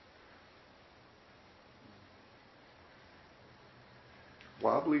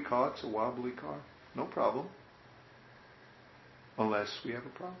 Wobbly cart's a wobbly cart. No problem. Unless we have a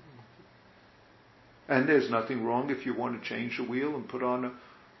problem with it. And there's nothing wrong if you want to change the wheel and put on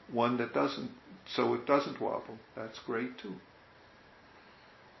one that doesn't, so it doesn't wobble. That's great too.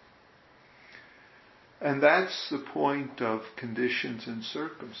 And that's the point of conditions and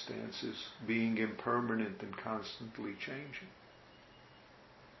circumstances being impermanent and constantly changing.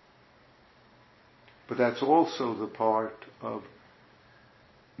 But that's also the part of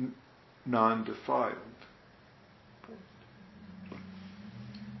non-defiled.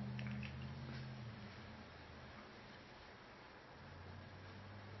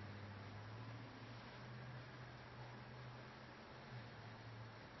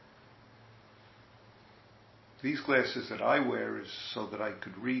 These glasses that I wear is so that I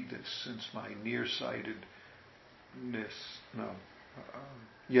could read this, since my nearsightedness,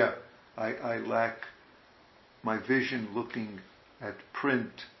 I lack my vision looking at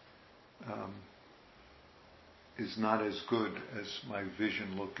print is not as good as my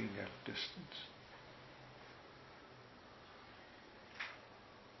vision looking at distance.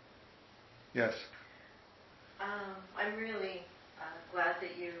 Yes? I'm really glad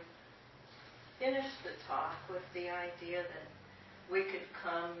that you finished the talk with the idea that we could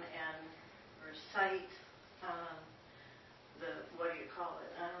come and recite what do you call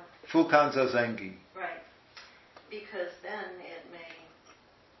it? Fukanzazengi. Right. Because then it may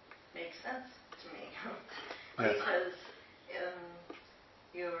make sense to me. Yes. Because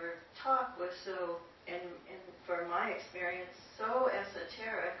your talk was so, and for my experience, so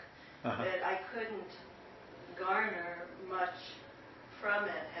esoteric that I couldn't garner much from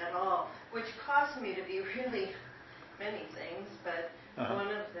it at all, which caused me to be really many things, but one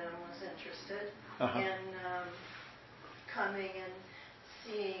of them was interested in coming and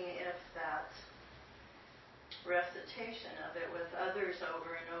seeing if that recitation of it with others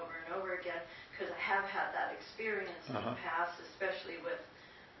over and over and over again, because I have had that experience in the past, especially with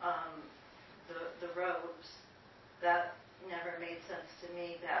the robes. That never made sense to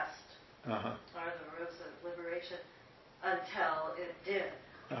me best, are the robes of liberation, until it did.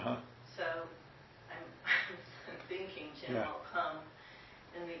 So I'm thinking Jim will come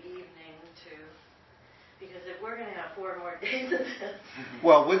in the evening because if we're going to have 4 more days of this.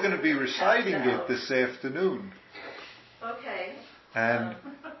 Well, we're going to be reciting it this afternoon. Okay. And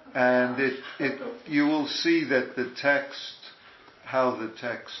you will see that the text how the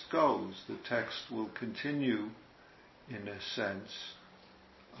text goes. The text will continue, in a sense.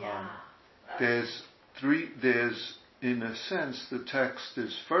 Yeah. There's, in a sense, the text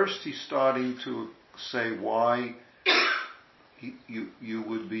is, first he's starting to say why you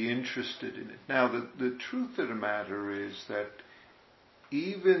would be interested in it. Now, the truth of the matter is that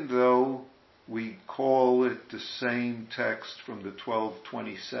even though we call it the same text from the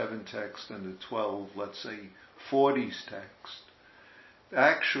 1227 text and the 1240s text,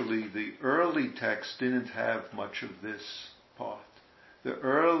 actually the early text didn't have much of this part. The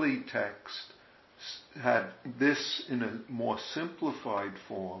early text had this in a more simplified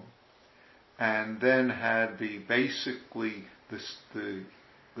form, and then had the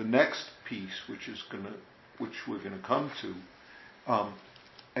next piece, which we're going to come to,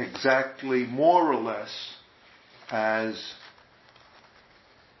 exactly more or less as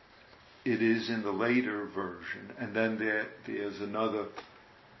it is in the later version, and then there's another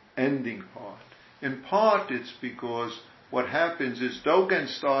ending part. In part, it's because what happens is Dogen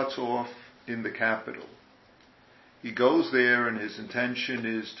starts off in the capital. He goes there, and his intention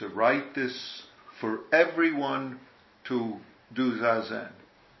is to write this for everyone to do Zazen.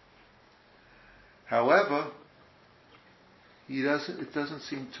 However, it doesn't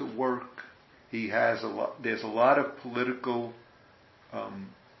seem to work. There's a lot of political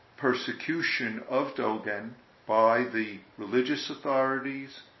persecution of Dogen by the religious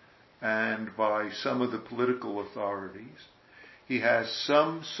authorities and by some of the political authorities. He has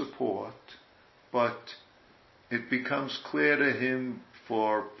some support, but it becomes clear to him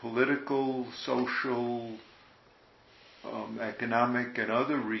for political, social, economic and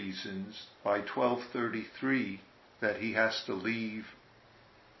other reasons by 1233 that he has to leave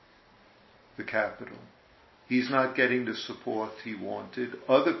the capital. He's not getting the support he wanted.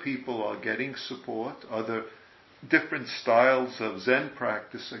 Other people are getting support. Other different styles of Zen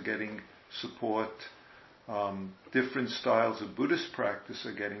practice are getting support. Different styles of Buddhist practice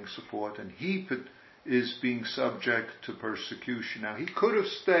are getting support. And he is being subject to persecution. Now, he could have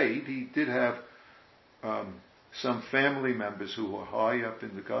stayed. He did have some family members who were high up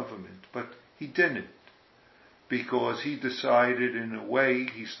in the government, but he didn't. Because he decided, in a way,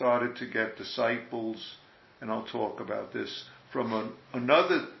 he started to get disciples, and I'll talk about this, from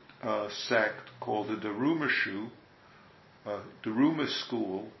another sect called the Dharma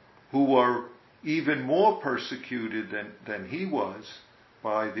school, who were even more persecuted than he was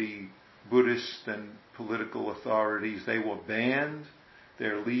by the Buddhist and political authorities. They were banned.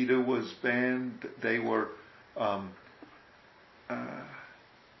 Their leader was banned. They were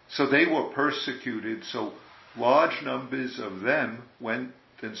so they were persecuted. So large numbers of them went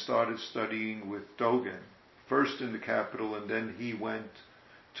and started studying with Dogen, first in the capital, and then he went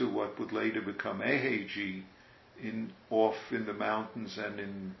to what would later become Eiheiji, off in the mountains and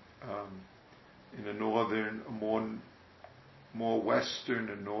in the northern, more western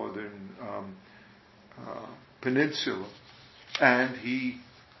and northern peninsula. And he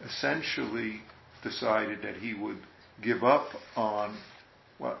essentially decided that he would give up on,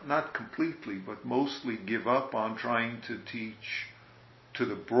 well, not completely, but mostly give up on trying to teach to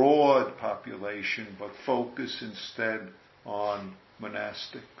the broad population, but focus instead on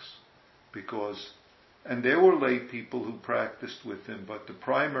monastics. And there were lay people who practiced with him, but the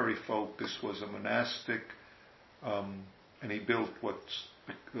primary focus was a monastic, and he built what's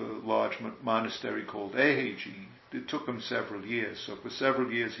a large monastery called Eiheiji. It took him several years. So for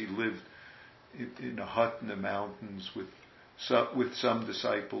several years he lived in a hut in the mountains with some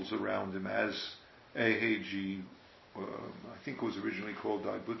disciples around him as Eiheiji, I think it was originally called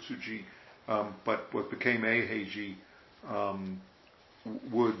Daibutsuji, but what became Eiheiji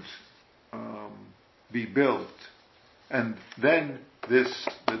would be built. And then the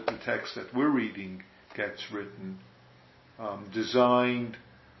text that we're reading gets written, designed,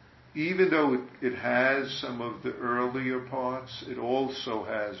 even though it has some of the earlier parts, it also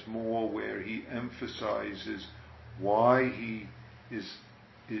has more where he emphasizes why he is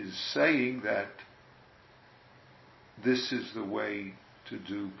saying that this is the way to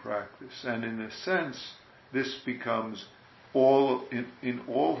do practice. And in a sense, this becomes in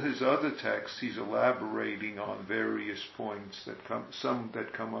all his other texts, he's elaborating on various points some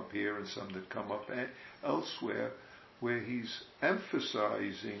that come up here and some that come up elsewhere, where he's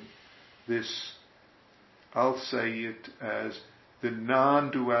emphasizing this, I'll say it as the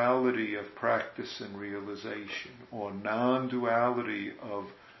non-duality of practice and realization, or non-duality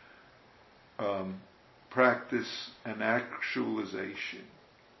of practice and actualization,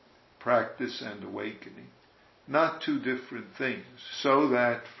 practice and awakening. Not two different things. So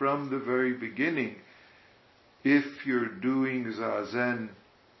that from the very beginning, if you're doing zazen,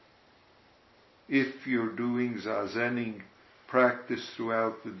 if you're doing zazening practice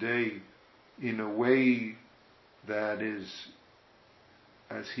throughout the day in a way that is,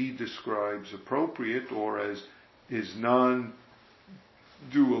 as he describes, appropriate, or as is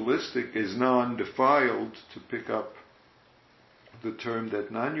non-dualistic, is non-defiled, to pick up the term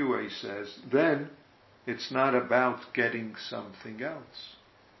that Nanyue says, then it's not about getting something else.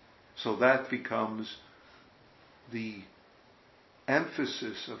 So that becomes the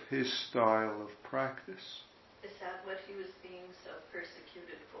emphasis of his style of practice. Is that what he was being so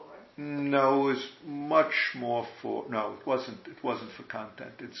persecuted for? No, it was much more for, no, it wasn't for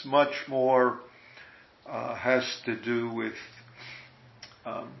content. It's much more, has to do with,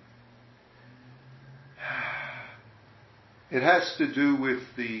 it has to do with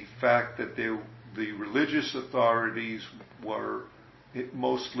the fact that the religious authorities were,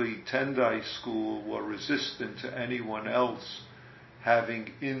 mostly Tendai school, were resistant to anyone else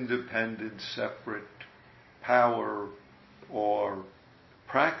having independent, separate power or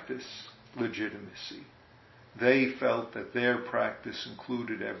practice legitimacy. They felt that their practice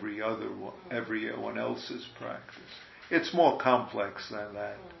included everyone else's practice. It's more complex than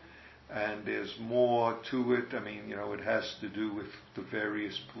that. And there's more to it. I mean, it has to do with the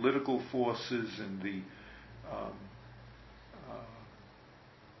various political forces and the...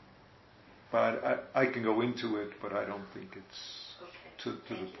 but I can go into it, but I don't think it's to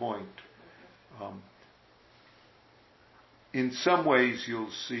the point. In some ways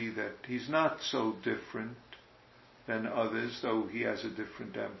you'll see that he's not so different than others, though he has a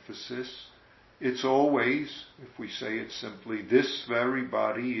different emphasis. It's always, if we say it simply, this very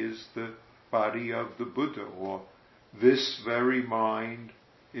body is the body of the Buddha, or this very mind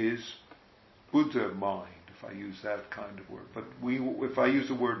is Buddha mind, if I use that kind of word. But if I use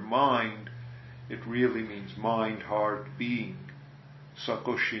the word mind, it really means mind, heart, being.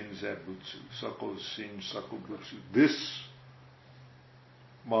 Sako shin zebutsu, sako shin sako butsu. This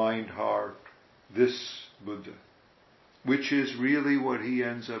mind, heart, this Buddha, which is really what he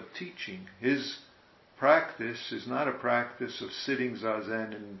ends up teaching. His practice is not a practice of sitting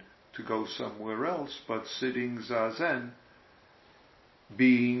zazen and to go somewhere else, but sitting zazen,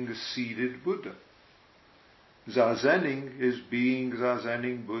 being the seated Buddha. Zazening is being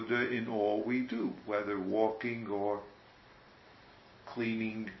zazening Buddha in all we do, whether walking or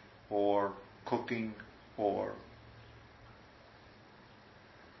cleaning or cooking or...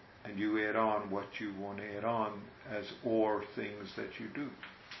 And you add on what you want to add on as or things that you do.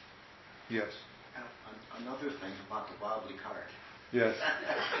 Yes? Another thing about the wobbly cart. Yes.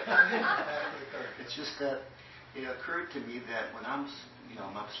 It's just that it occurred to me that when I'm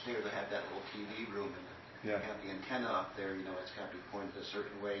upstairs, I have that little TV room and I have the antenna up there, it's got to be pointed a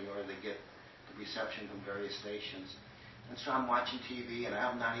certain way in order to get the reception from various stations. And so I'm watching TV and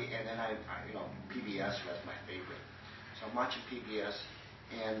I'm not, and then I PBS, that's my favorite. So I'm watching PBS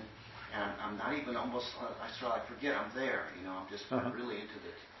and I'm not even almost, I forget I'm there, I'm just really into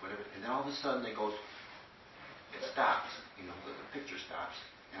the whatever. And then all of a sudden it stops, the picture stops,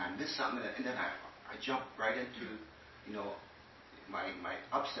 and I miss something, and then I jump right into, my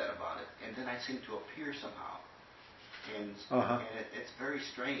upset about it, and then I seem to appear somehow. And it's very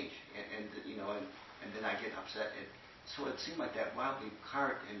strange, and then I get upset. So it seemed like that wobbly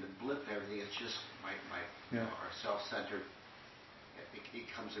cart and the blip and everything, it's just our self-centered. It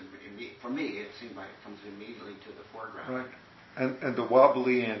comes for me. It seems like it comes immediately to the foreground. Right, and the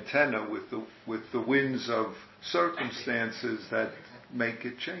wobbly antenna with the winds of circumstances that make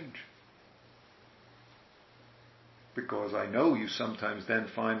it change. Because I know you sometimes then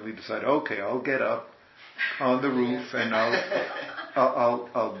finally decide, okay, I'll get up on the roof and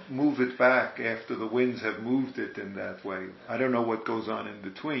I'll move it back after the winds have moved it in that way. I don't know what goes on in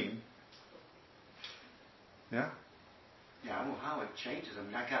between. Yeah. Yeah, I don't know how it changes. I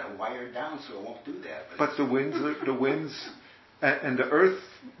mean, I got it wired down so it won't do that. But the winds, and the earth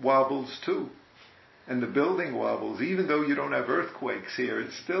wobbles too, and the building wobbles. Even though you don't have earthquakes here,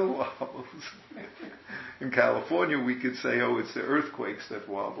 it still wobbles. In California, we could say, "Oh, it's the earthquakes that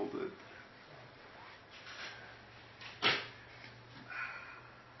wobbled it."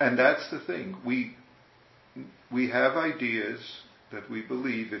 And that's the thing. We have ideas that we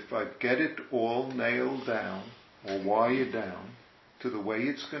believe if I get it all nailed down, or wire down to the way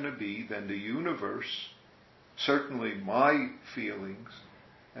it's going to be, then the universe, certainly my feelings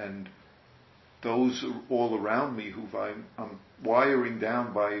and those all around me who I'm wiring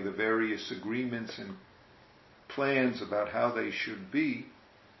down by the various agreements and plans about how they should be,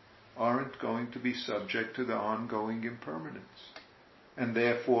 aren't going to be subject to the ongoing impermanence. And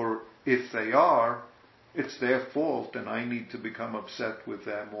therefore, if they are, it's their fault and I need to become upset with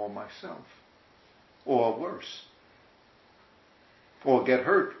them or myself. Or worse. Or get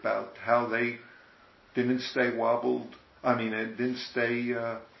hurt about how they didn't stay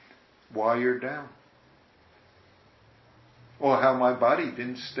wired down. Or how my body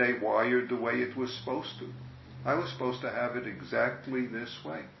didn't stay wired the way it was supposed to. I was supposed to have it exactly this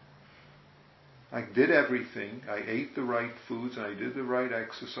way. I did everything. I ate the right foods, and I did the right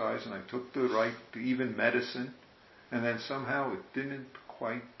exercise, and I took the right, even medicine, and then somehow it didn't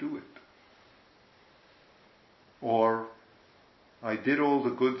quite do it. Or I did all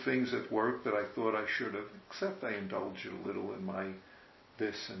the good things at work that I thought I should have, except I indulged a little in my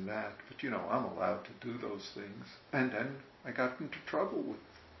this and that. But I'm allowed to do those things. And then I got into trouble with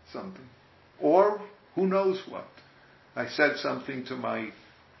something. Or who knows what. I said something to my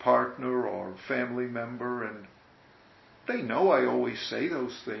partner or family member, and they know I always say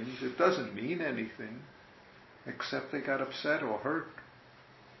those things. It doesn't mean anything, except they got upset or hurt.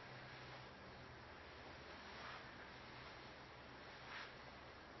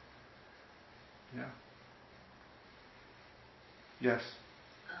 Yeah. Yes?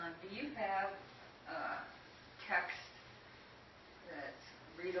 Do you have text that's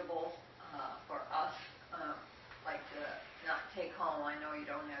readable for us, like to not take home? I know you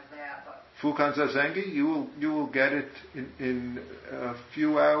don't have that, but... Fukanzazengi, you will get it in a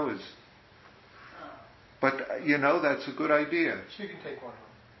few hours. But, that's a good idea. So you can take one home.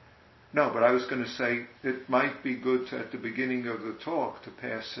 No, but I was going to say it might be good to, at the beginning of the talk, to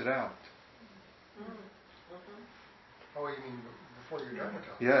pass it out. Oh, you mean before your Dharma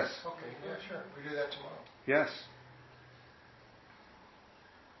talk? Yes. Okay, yeah, sure. We do that tomorrow. Yes.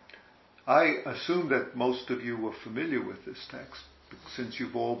 I assume that most of you were familiar with this text, since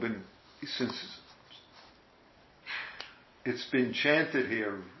it's been chanted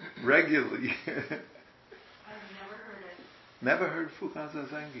here regularly. I've never heard it. Never heard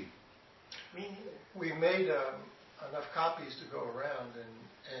Fukanzazengi. Me neither. We made enough copies to go around,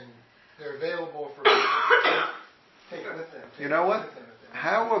 and they're available for people to take with them. You know what?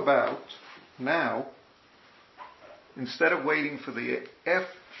 How about now, instead of waiting for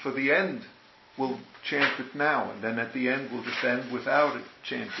the end, we'll chant it now, and then at the end we'll just end without it,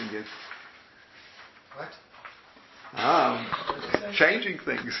 chanting it. What? Changing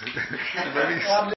things.